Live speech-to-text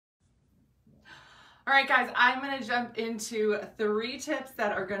All right, guys, I'm going to jump into 3 tips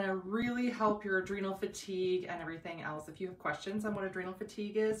that are going to really help your adrenal fatigue and everything else. If you have questions on what adrenal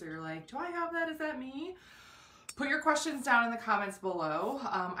fatigue is, or you're like, do I have that? Is that me? Put your questions down in the comments below.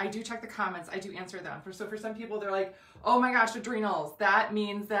 I do check the comments. I do answer them. So for some people, they're like, oh my gosh, adrenals. That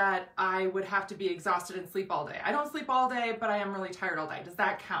means that I would have to be exhausted and sleep all day. I don't sleep all day, but I am really tired all day. Does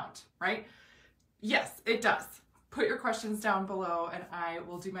that count, right? Yes, it does. Put your questions down below and I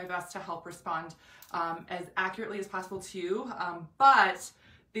will do my best to help respond as accurately as possible to you. But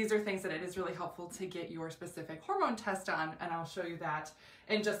these are things that it is really helpful to get your specific hormone test on, and I'll show you that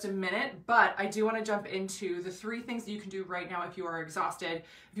in just a minute. But I do want to jump into the 3 things that you can do right now if you are exhausted,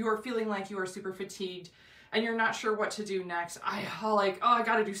 if you are feeling like you are super fatigued and you're not sure what to do next. I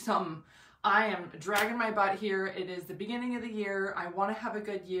got to do something. I am dragging my butt here. It is the beginning of the year. I want to have a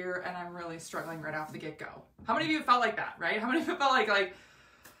good year and I'm really struggling right off the get-go. How many of you felt like that, right? How many of you felt like,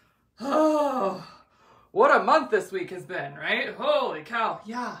 oh, what a month this week has been, right? Holy cow.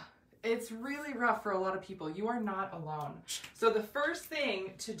 Yeah, it's really rough for a lot of people. You are not alone. So the first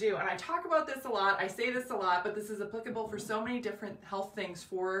thing to do, and I talk about this a lot, I say this a lot, but this is applicable for so many different health things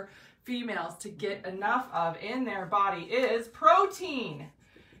for females to get enough of in their body, is protein.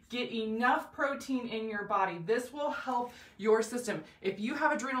 Get enough protein in your body. This will help your system. If you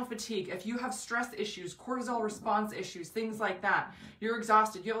have adrenal fatigue, if you have stress issues, cortisol response issues, things like that, you're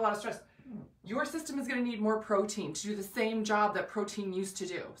exhausted, you have a lot of stress, your system is going to need more protein to do the same job that protein used to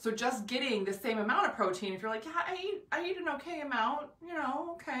do. So just getting the same amount of protein, if you're like, yeah, I eat an okay amount,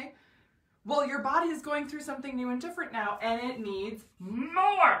 okay. Well, your body is going through something new and different now, and it needs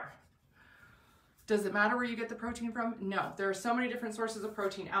more. Does it matter where you get the protein from? No. There are so many different sources of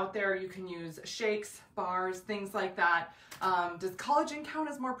protein out there. You can use shakes, bars, things like that. Does collagen count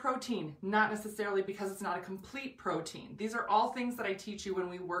as more protein? Not necessarily, because it's not a complete protein. These are all things that I teach you when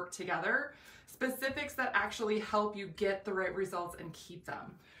we work together. Specifics that actually help you get the right results and keep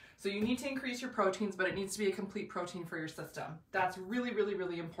them. So you need to increase your proteins, but it needs to be a complete protein for your system. That's really, really,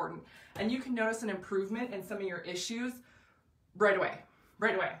 really important. And you can notice an improvement in some of your issues right away.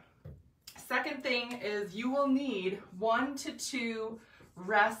 Right away. Second thing is you will need 1 to 2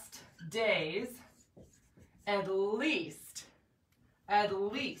 rest days at least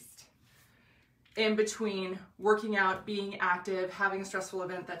in between working out, being active, having a stressful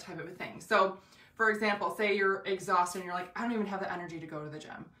event, that type of a thing. So for example, say you're exhausted and you're like, I don't even have the energy to go to the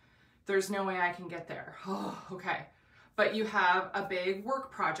gym. There's no way I can get there. Oh, okay. But you have a big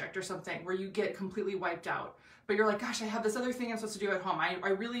work project or something where you get completely wiped out. But you're like, gosh, I have this other thing I'm supposed to do at home. I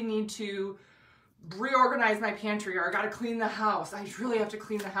really need to reorganize my pantry, or I got to clean the house. I really have to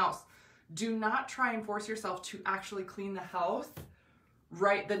clean the house. Do not try and force yourself to actually clean the house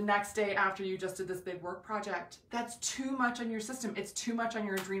right the next day after you just did this big work project. That's too much on your system. It's too much on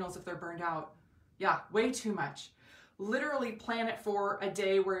your adrenals if they're burned out. Yeah, way too much. Literally plan it for a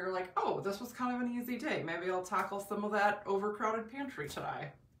day where you're like, oh, this was kind of an easy day. Maybe I'll tackle some of that overcrowded pantry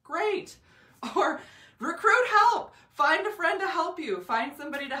today. Great. Or recruit help. Find a friend to help you. Find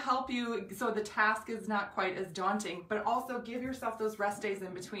somebody to help you so the task is not quite as daunting, but also give yourself those rest days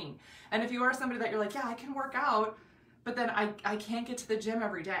in between. And if you are somebody that you're like, yeah, I can work out, but then I can't get to the gym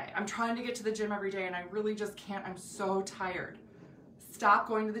every day. I'm trying to get to the gym every day and I really just can't. I'm so tired. Stop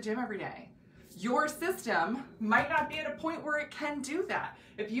going to the gym every day. Your system might not be at a point where it can do that.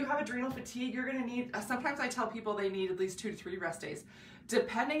 If you have adrenal fatigue, you're going to need, sometimes I tell people they need at least 2 to 3 rest days,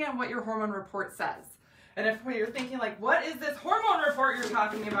 depending on what your hormone report says. And if you're thinking like, what is this hormone report you're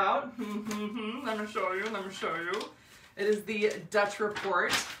talking about? Let me show you. It is the Dutch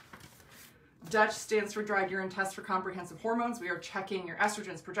report. Dutch stands for Dried Urine Test for Comprehensive Hormones. We are checking your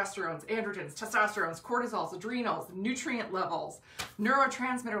estrogens, progesterones, androgens, testosterones, cortisols, adrenals, nutrient levels,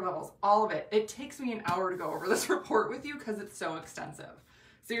 neurotransmitter levels, all of it. It takes me an hour to go over this report with you because it's so extensive.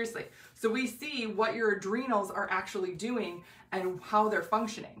 Seriously. So we see what your adrenals are actually doing and how they're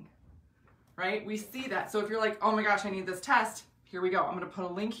functioning, right? We see that. So if you're like, oh my gosh, I need this test, here we go. I'm going to put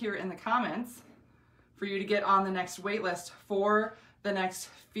a link here in the comments for you to get on the next waitlist for the next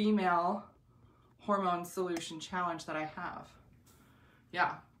female hormone solution challenge that I have.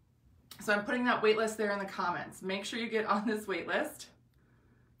 Yeah. So I'm putting that waitlist there in the comments. Make sure you get on this waitlist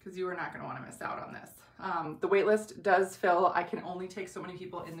because you are not going to want to miss out on this. The waitlist does fill. I can only take so many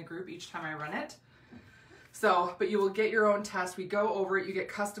people in the group each time I run it. So, but you will get your own test. We go over it. You get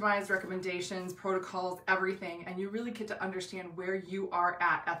customized recommendations, protocols, everything, and you really get to understand where you are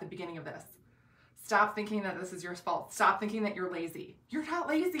at the beginning of this. Stop thinking that this is your fault. Stop thinking that you're lazy. You're not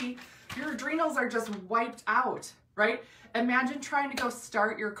lazy. Your adrenals are just wiped out, right? Imagine trying to go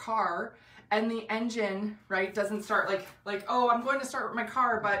start your car and the engine, right, doesn't start like, oh, I'm going to start my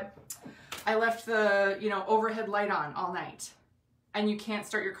car, but I left the, you know, overhead light on all night and you can't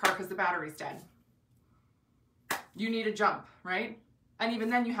start your car because the battery's dead. You need a jump, right? And even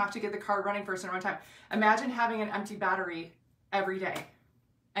then you have to get the car running for a certain amount of time. Imagine having an empty battery every day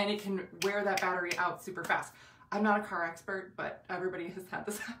and it can wear that battery out super fast. I'm not a car expert, but everybody has had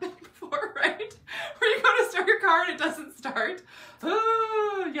this happen before, right? Where you go to start your car and it doesn't start.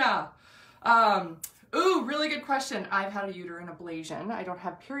 Oh, yeah. Ooh, really good question. I've had a uterine ablation. I don't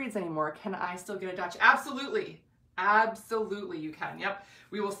have periods anymore. Can I still get a Dutch? Absolutely. Absolutely you can. Yep.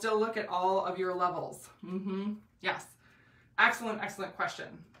 We will still look at all of your levels. Yes. Excellent, excellent question.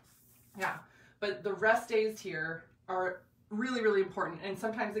 Yeah. But the rest days here are really, really important. And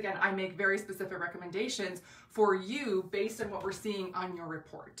sometimes, again, I make very specific recommendations for you based on what we're seeing on your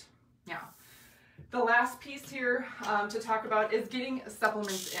report. Yeah. The last piece here to talk about is getting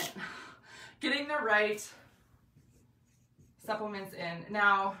supplements in. Getting the right supplements in.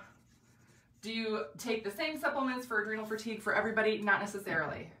 Now, do you take the same supplements for adrenal fatigue for everybody? Not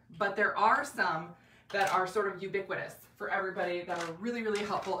necessarily, but there are some that are sort of ubiquitous for everybody that are really, really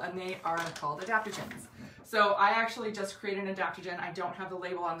helpful, and they are called adaptogens. So I actually just created an adaptogen. I don't have the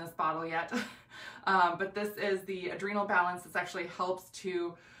label on this bottle yet, but this is the adrenal balance. This actually helps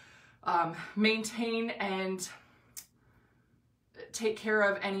to maintain and take care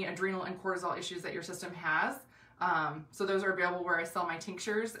of any adrenal and cortisol issues that your system has. So those are available where I sell my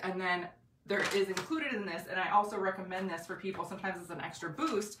tinctures, and then there is included in this, and I also recommend this for people sometimes as an extra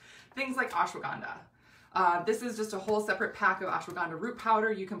boost, things like ashwagandha. This is just a whole separate pack of ashwagandha root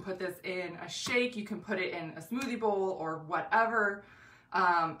powder. You can put this in a shake, you can put it in a smoothie bowl or whatever.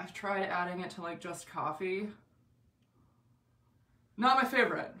 I've tried adding it to like just coffee. Not my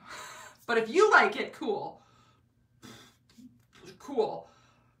favorite, but if you like it, cool. Cool,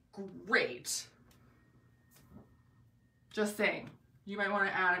 great. Just saying, you might want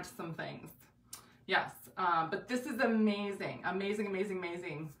to add it to some things. Yes, but this is amazing, amazing, amazing,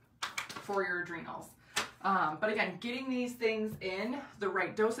 amazing for your adrenals. But again, getting these things in, the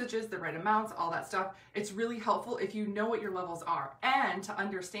right dosages, the right amounts, all that stuff, it's really helpful if you know what your levels are. And to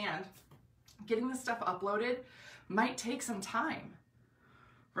understand, getting this stuff uploaded might take some time.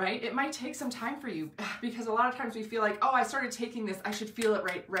 Right? It might take some time for you because a lot of times we feel like, oh, I started taking this, I should feel it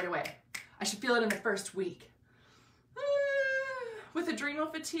right away. I should feel it in the first week. With adrenal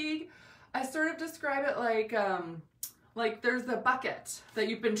fatigue, I sort of describe it like there's the bucket that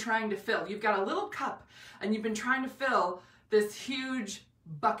you've been trying to fill. You've got a little cup and you've been trying to fill this huge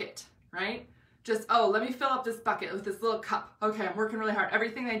bucket, right? Just, oh, let me fill up this bucket with this little cup. Okay, I'm working really hard.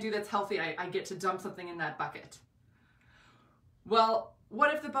 Everything I do that's healthy, I get to dump something in that bucket. Well,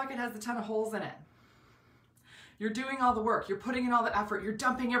 what if the bucket has a ton of holes in it? You're doing all the work, you're putting in all the effort, you're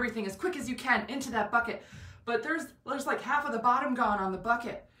dumping everything as quick as you can into that bucket, but there's like half of the bottom gone on the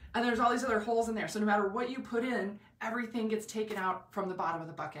bucket, and there's all these other holes in there, so no matter what you put in, everything gets taken out from the bottom of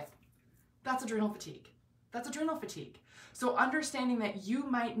the bucket. That's adrenal fatigue. That's adrenal fatigue. So understanding that you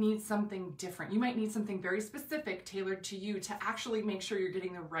might need something different, you might need something very specific tailored to you to actually make sure you're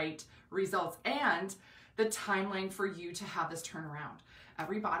getting the right results and the timeline for you to have this turnaround.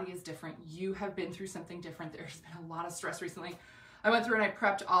 Every body is different. You have been through something different. There's been a lot of stress recently. I went through and I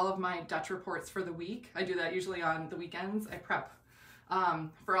prepped all of my Dutch reports for the week. I do that usually on the weekends. I prep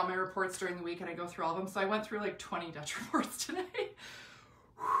for all my reports during the week and I go through all of them. So I went through like 20 Dutch reports today.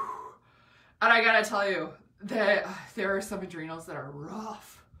 And I gotta tell you that there are some adrenals that are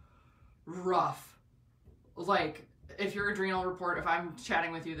rough. Like if your adrenal report, if I'm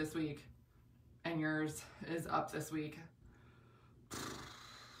chatting with you this week and yours is up this week,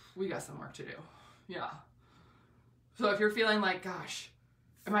 we got some work to do. Yeah. So if you're feeling like, gosh,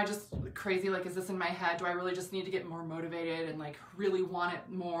 am I just crazy? Like, is this in my head? Do I really just need to get more motivated and like really want it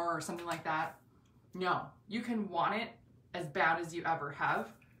more or something like that? No, you can want it as bad as you ever have.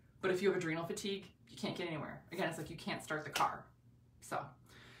 But if you have adrenal fatigue, you can't get anywhere. Again, it's like you can't start the car. So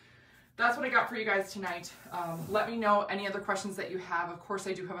that's what I got for you guys tonight. Let me know any other questions that you have. Of course,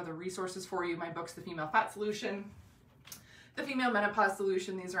 I do have other resources for you. My book's The Female Fat Solution, The Female Menopause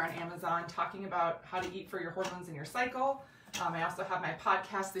Solution. These are on Amazon, talking about how to eat for your hormones in your cycle. I also have my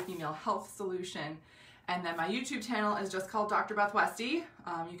podcast, The Female Health Solution. And then my YouTube channel is just called Dr. Beth Westie.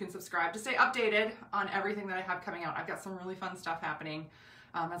 You can subscribe to stay updated on everything that I have coming out. I've got some really fun stuff happening.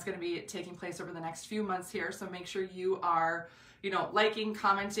 That's going to be taking place over the next few months here. So make sure you are, liking,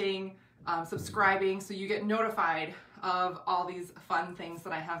 commenting, subscribing, so you get notified of all these fun things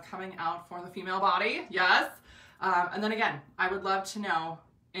that I have coming out for the female body. Yes. And then again, I would love to know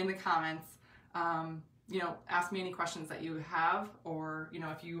in the comments, ask me any questions that you have, or,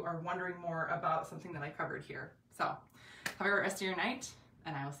 if you are wondering more about something that I covered here. So have a great rest of your night,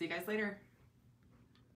 and I will see you guys later.